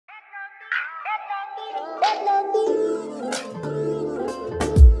Hi,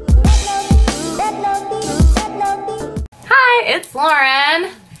 it's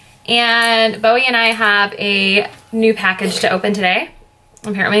Lauren, and Bowie and I have a new package to open today.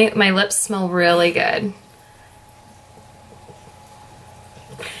 Apparently my lips smell really good.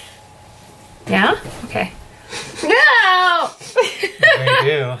 Yeah? Okay. No! They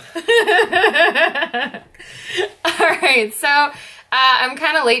do. Alright, so I'm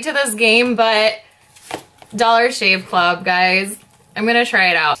kind of late to this game, but Dollar Shave Club, guys. I'm gonna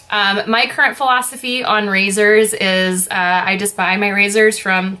try it out. My current philosophy on razors is I just buy my razors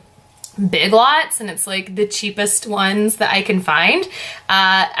from Big Lots, and it's like the cheapest ones that I can find.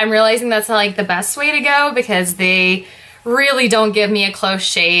 I'm realizing that's not like the best way to go because they really don't give me a close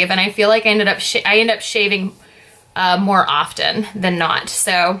shave, and I feel like I end up shaving more often than not.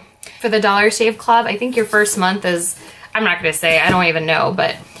 So for the Dollar Shave Club, I think your first month is, I'm not gonna say, I don't even know,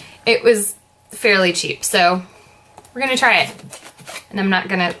 but it was fairly cheap. So we're gonna try it, and I'm not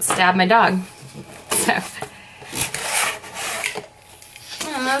gonna stab my dog. So.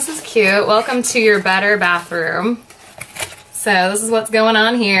 Oh, this is cute. Welcome to your better bathroom. So this is what's going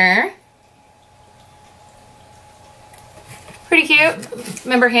on here. Pretty cute.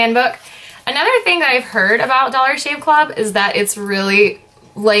 Member handbook. Another thing that I've heard about Dollar Shave Club is that it's really,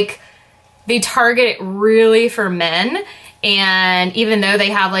 like, they target it really for men. And even though they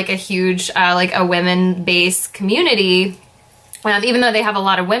have like a huge, like a women-based community, even though they have a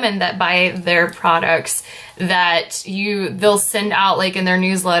lot of women that buy their products, that they'll send out, like in their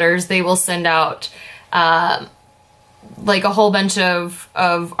newsletters, they will send out like a whole bunch of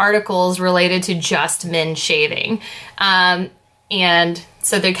articles related to just men shaving. And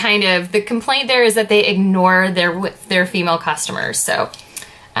so they're kind of, the complaint there is that they ignore their female customers. So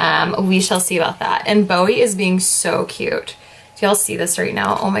we shall see about that. And Bowie is being so cute. Do y'all see this right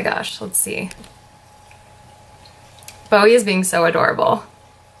now? Oh my gosh, let's see. Bowie is being so adorable.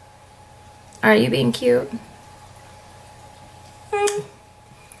 Are you being cute?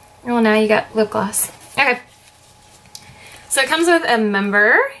 Well, now you got lip gloss. Okay. So it comes with a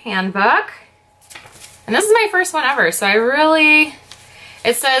member handbook. And this is my first one ever, so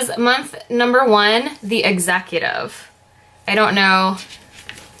it says month number 1, the executive. I don't know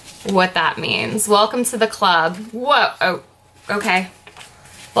what that means. Welcome to the club. Whoa, oh, okay.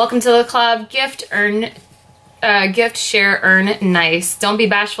 Welcome to the club. Gift, share, earn, nice. Don't be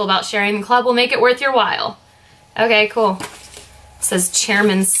bashful about sharing. The club will make it worth your while. Okay, cool. It says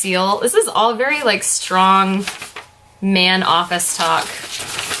chairman's seal. This is all very like strong man office talk.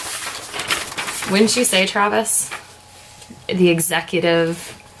 Wouldn't you say, Travis? The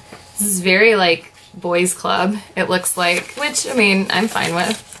executive. This is very like boys club, it looks like, which I mean, I'm fine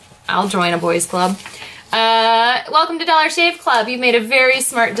with. I'll join a boys club. Welcome to Dollar Shave Club. You've made a very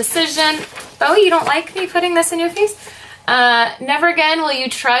smart decision. Oh, you don't like me putting this in your face? Never again will you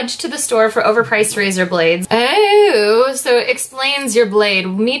trudge to the store for overpriced razor blades. Oh, so it explains your blade.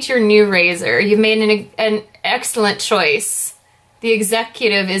 Meet your new razor. You've made an excellent choice. The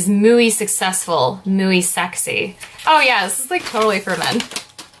executive is muy successful, muy sexy. Oh yeah, this is like totally for men.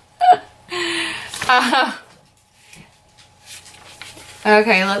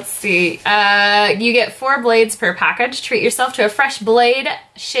 Okay, let's see. You get 4 blades per package. Treat yourself to a fresh blade.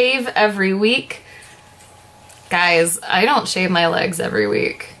 Shave every week. Guys, I don't shave my legs every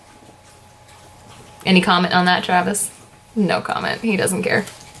week. Any comment on that, Travis? No comment. He doesn't care.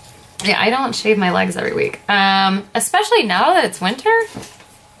 Yeah, I don't shave my legs every week. Especially now that it's winter.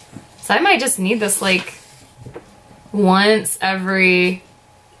 So I might just need this like once every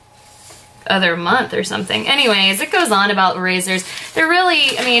other month or something. Anyways, it goes on about razors. They're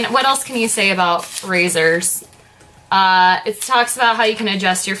really, I mean, what else can you say about razors? It talks about how you can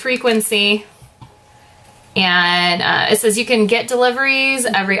adjust your frequency. And it says you can get deliveries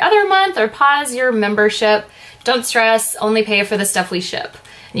every other month or pause your membership. Don't stress, only pay for the stuff we ship.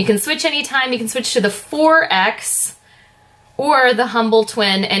 You can switch anytime. You can switch to the 4X or the Humble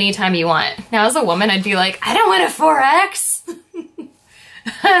Twin anytime you want. Now, as a woman, I'd be like, I don't want a 4X.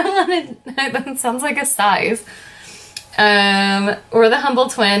 I want it, that sounds like a size. Or the Humble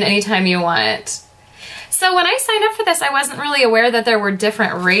Twin anytime you want. So when I signed up for this, I wasn't really aware that there were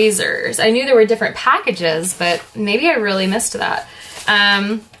different razors. I knew there were different packages, but maybe I really missed that.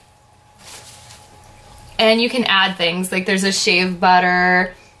 And you can add things, like there's a shave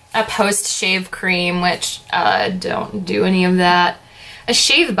butter, a post-shave cream, which don't do any of that. A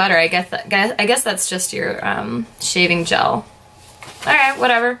shave butter, I guess that's just your shaving gel. All right,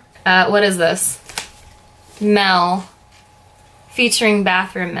 whatever. What is this? Mel, featuring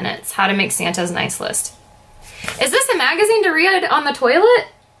bathroom minutes, how to make Santa's nice list. Is this a magazine to read on the toilet?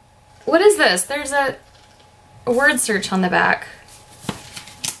 What is this? There's a word search on the back.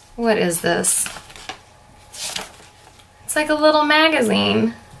 What is this? It's like a little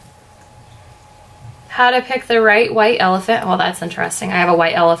magazine. How to pick the right white elephant. Well, that's interesting. I have a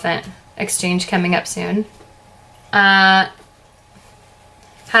white elephant exchange coming up soon. How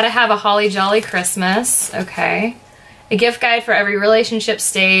to have a holly jolly Christmas. Okay. A gift guide for every relationship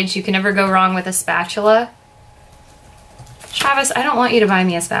stage. You can never go wrong with a spatula. Travis, I don't want you to buy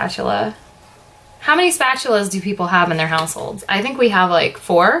me a spatula. How many spatulas do people have in their households? I think we have like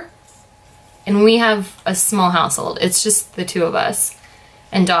 4. And we have a small household. It's just the 2 of us.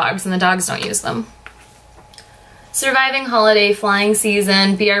 And dogs, and the dogs don't use them. Surviving holiday flying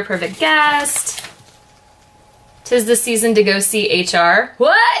season. Be our perfect guest. 'Tis the season to go see HR.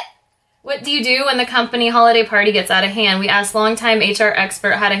 What? What do you do when the company holiday party gets out of hand? We asked longtime HR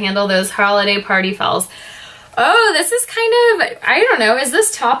expert how to handle those holiday party fouls. Oh, this is kind of, I don't know, is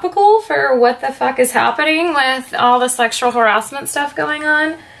this topical for what the fuck is happening with all the sexual harassment stuff going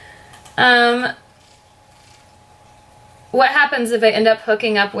on? What happens if I end up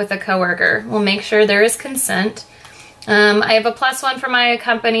hooking up with a coworker? We'll make sure there is consent. I have a +1 for my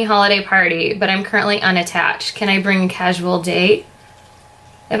company holiday party, but I'm currently unattached. Can I bring a casual date?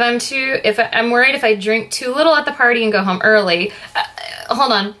 If I'm worried if I drink too little at the party and go home early.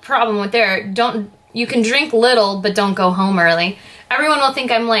 Hold on, problem with there. You can drink little, but don't go home early. Everyone will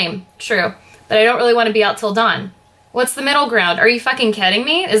think I'm lame. True, but I don't really want to be out till dawn. What's the middle ground? Are you fucking kidding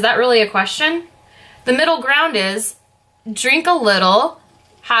me? Is that really a question? The middle ground is drink a little,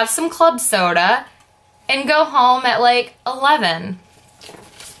 have some club soda, and go home at like 11.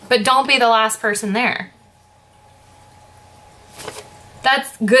 But don't be the last person there.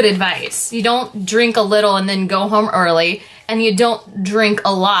 That's good advice. You don't drink a little and then go home early, and you don't drink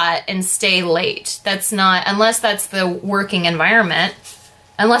a lot and stay late. That's not, unless that's the working environment,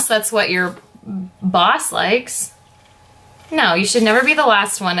 unless that's what your boss likes. No, you should never be the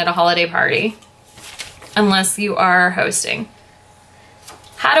last one at a holiday party, unless you are hosting.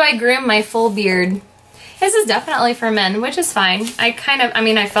 How do I groom my full beard? This is definitely for men, which is fine. I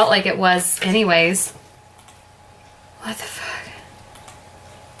felt like it was anyways. What the fuck?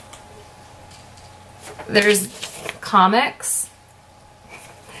 There's comics.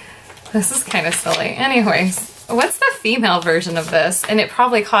 This is kind of silly. Anyways, what's the female version of this? And it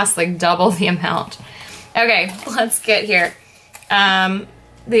probably costs like double the amount. Okay, let's get here.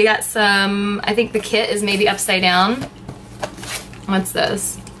 They got some, I think the kit is maybe upside down. What's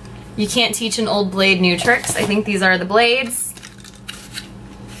this? You can't teach an old blade new tricks. I think these are the blades.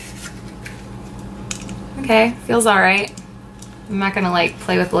 Okay, feels all right. I'm not gonna like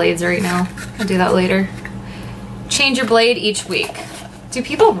play with blades right now. I'll do that later. Change your blade each week. Do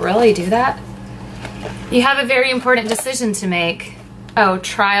people really do that? You have a very important decision to make. Oh,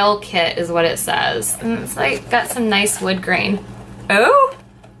 trial kit is what it says. And it's like got some nice wood grain. Oh?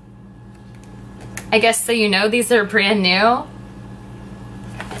 I guess so you know these are brand new.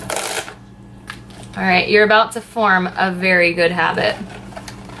 All right, you're about to form a very good habit.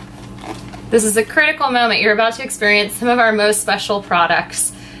 This is a critical moment. You're about to experience some of our most special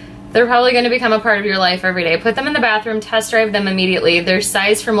products. They're probably going to become a part of your life every day. Put them in the bathroom, test drive them immediately. They're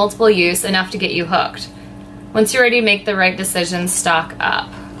sized for multiple use, enough to get you hooked. Once you're ready to make the right decision, stock up.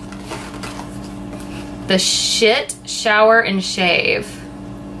 The shit, shower, and shave.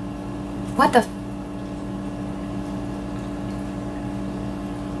 What the?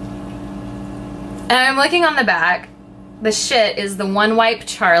 And I'm looking on the back. The shit is the One Wipe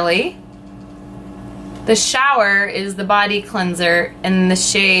Charlie. The shower is the body cleanser, and the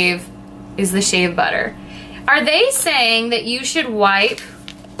shave is the shave butter. Are they saying that you should wipe?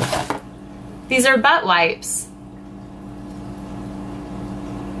 These are butt wipes.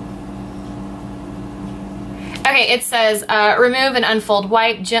 Okay, it says remove and unfold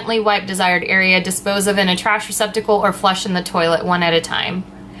wipe, gently wipe desired area, dispose of in a trash receptacle, or flush in the toilet one at a time.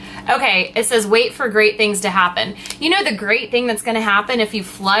 Okay, it says wait for great things to happen. You know the great thing that's gonna happen if you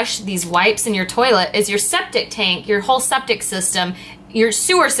flush these wipes in your toilet is your septic tank, your whole septic system, your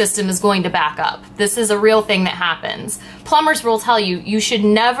sewer system is going to back up. This is a real thing that happens. Plumbers will tell you, you should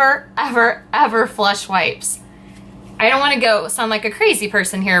never, ever, ever flush wipes. I don't wanna sound like a crazy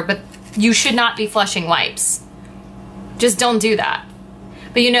person here, but you should not be flushing wipes. Just don't do that.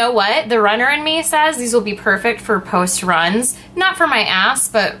 But you know what? The runner in me says these will be perfect for post runs. Not for my ass,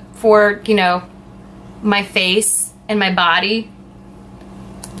 but for, you know, my face and my body.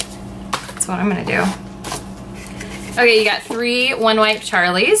 That's what I'm gonna do. Okay, you got 3 One Wipe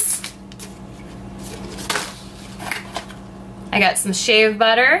Charlies. I got some shave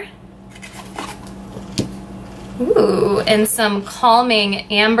butter. Ooh, and some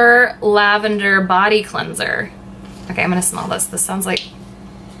calming amber lavender body cleanser. Okay, I'm gonna smell this. This sounds like,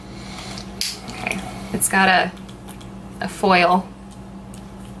 okay, it's got a foil.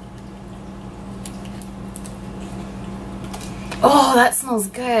 Oh, that smells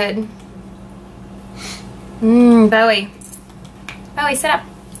good. Bowie. Bowie, sit up.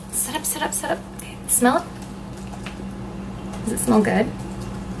 Sit up, sit up, sit up. Okay, smell it. Does it smell good?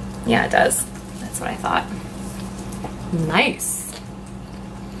 Yeah, it does. That's what I thought. Nice.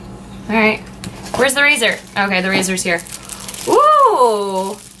 All right, where's the razor? Okay, the razor's here.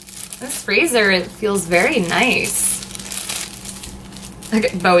 Ooh, this razor, it feels very nice.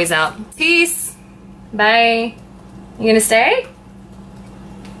 Okay, Bowie's out. Peace. Bye. You gonna stay?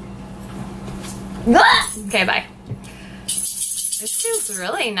 Okay, bye. This feels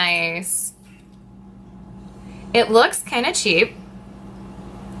really nice. It looks kind of cheap,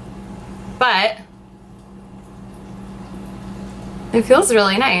 but it feels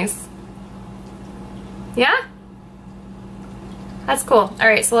really nice. Yeah? That's cool. All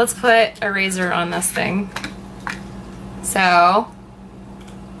right, so let's put a razor on this thing. So,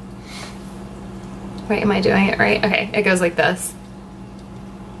 wait, am I doing it right? Okay, it goes like this.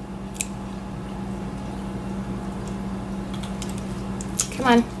 Come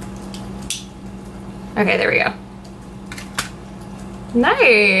on. Okay, there we go.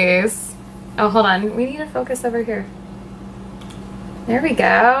 Nice. Oh, hold on. We need to focus over here. There we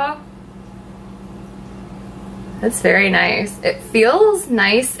go. That's very nice. It feels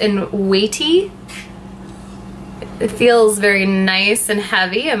nice and weighty. It feels very nice and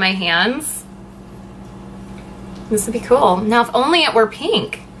heavy in my hands. This would be cool. Now, if only it were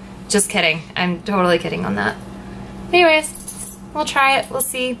pink. Just kidding. I'm totally kidding on that. Anyways, we'll try it. We'll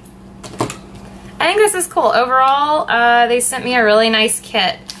see. I think this is cool. Overall, they sent me a really nice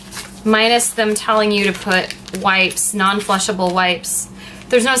kit, minus them telling you to put wipes, non-flushable wipes.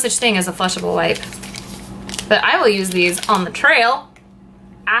 There's no such thing as a flushable wipe. But I will use these on the trail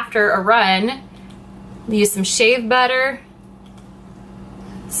after a run. Use some shave butter,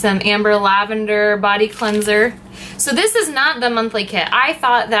 some amber lavender body cleanser. So this is not the monthly kit. I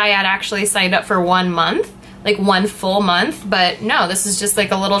thought that I had actually signed up for 1 month, like 1 full month, but no, this is just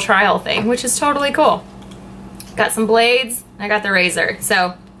like a little trial thing, which is totally cool. Got some blades, I got the razor.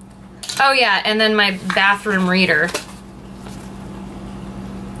 So, oh yeah, and then my bathroom reader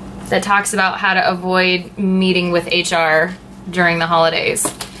that talks about how to avoid meeting with HR during the holidays.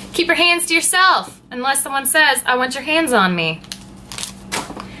 Keep your hands to yourself, unless someone says, I want your hands on me.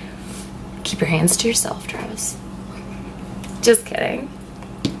 Keep your hands to yourself, Travis. Just kidding.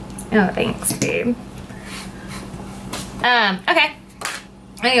 Oh, thanks, babe. Okay.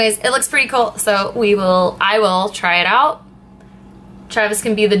 Anyways, it looks pretty cool, so I will try it out. Travis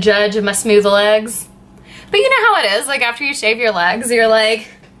can be the judge of my smooth legs. But you know how it is, like after you shave your legs, you're like,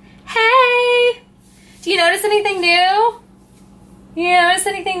 hey, do you notice anything new? You notice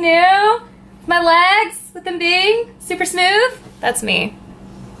anything new? My legs, with them being super smooth? That's me.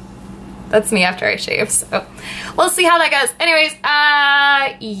 That's me after I shave, so we'll see how that goes. Anyways,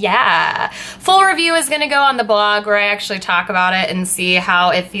 yeah. Full review is gonna go on the blog where I actually talk about it and see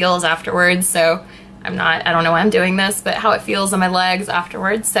how it feels afterwards. So I don't know why I'm doing this, but how it feels on my legs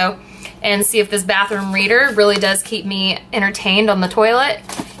afterwards. So, and see if this bathroom reader really does keep me entertained on the toilet.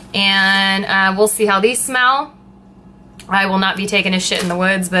 And we'll see how these smell. I will not be taking a shit in the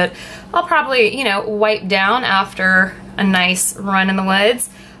woods, but I'll probably, you know, wipe down after a nice run in the woods.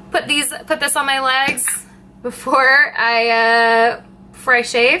 Put this on my legs before I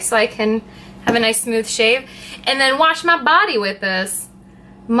shave, so I can have a nice smooth shave, and then wash my body with this.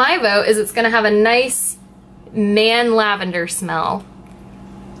 My vote is it's gonna have a nice man lavender smell.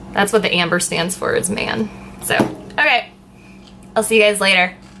 That's what the amber stands for, is man. So, okay, I'll see you guys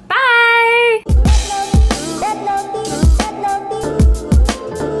later.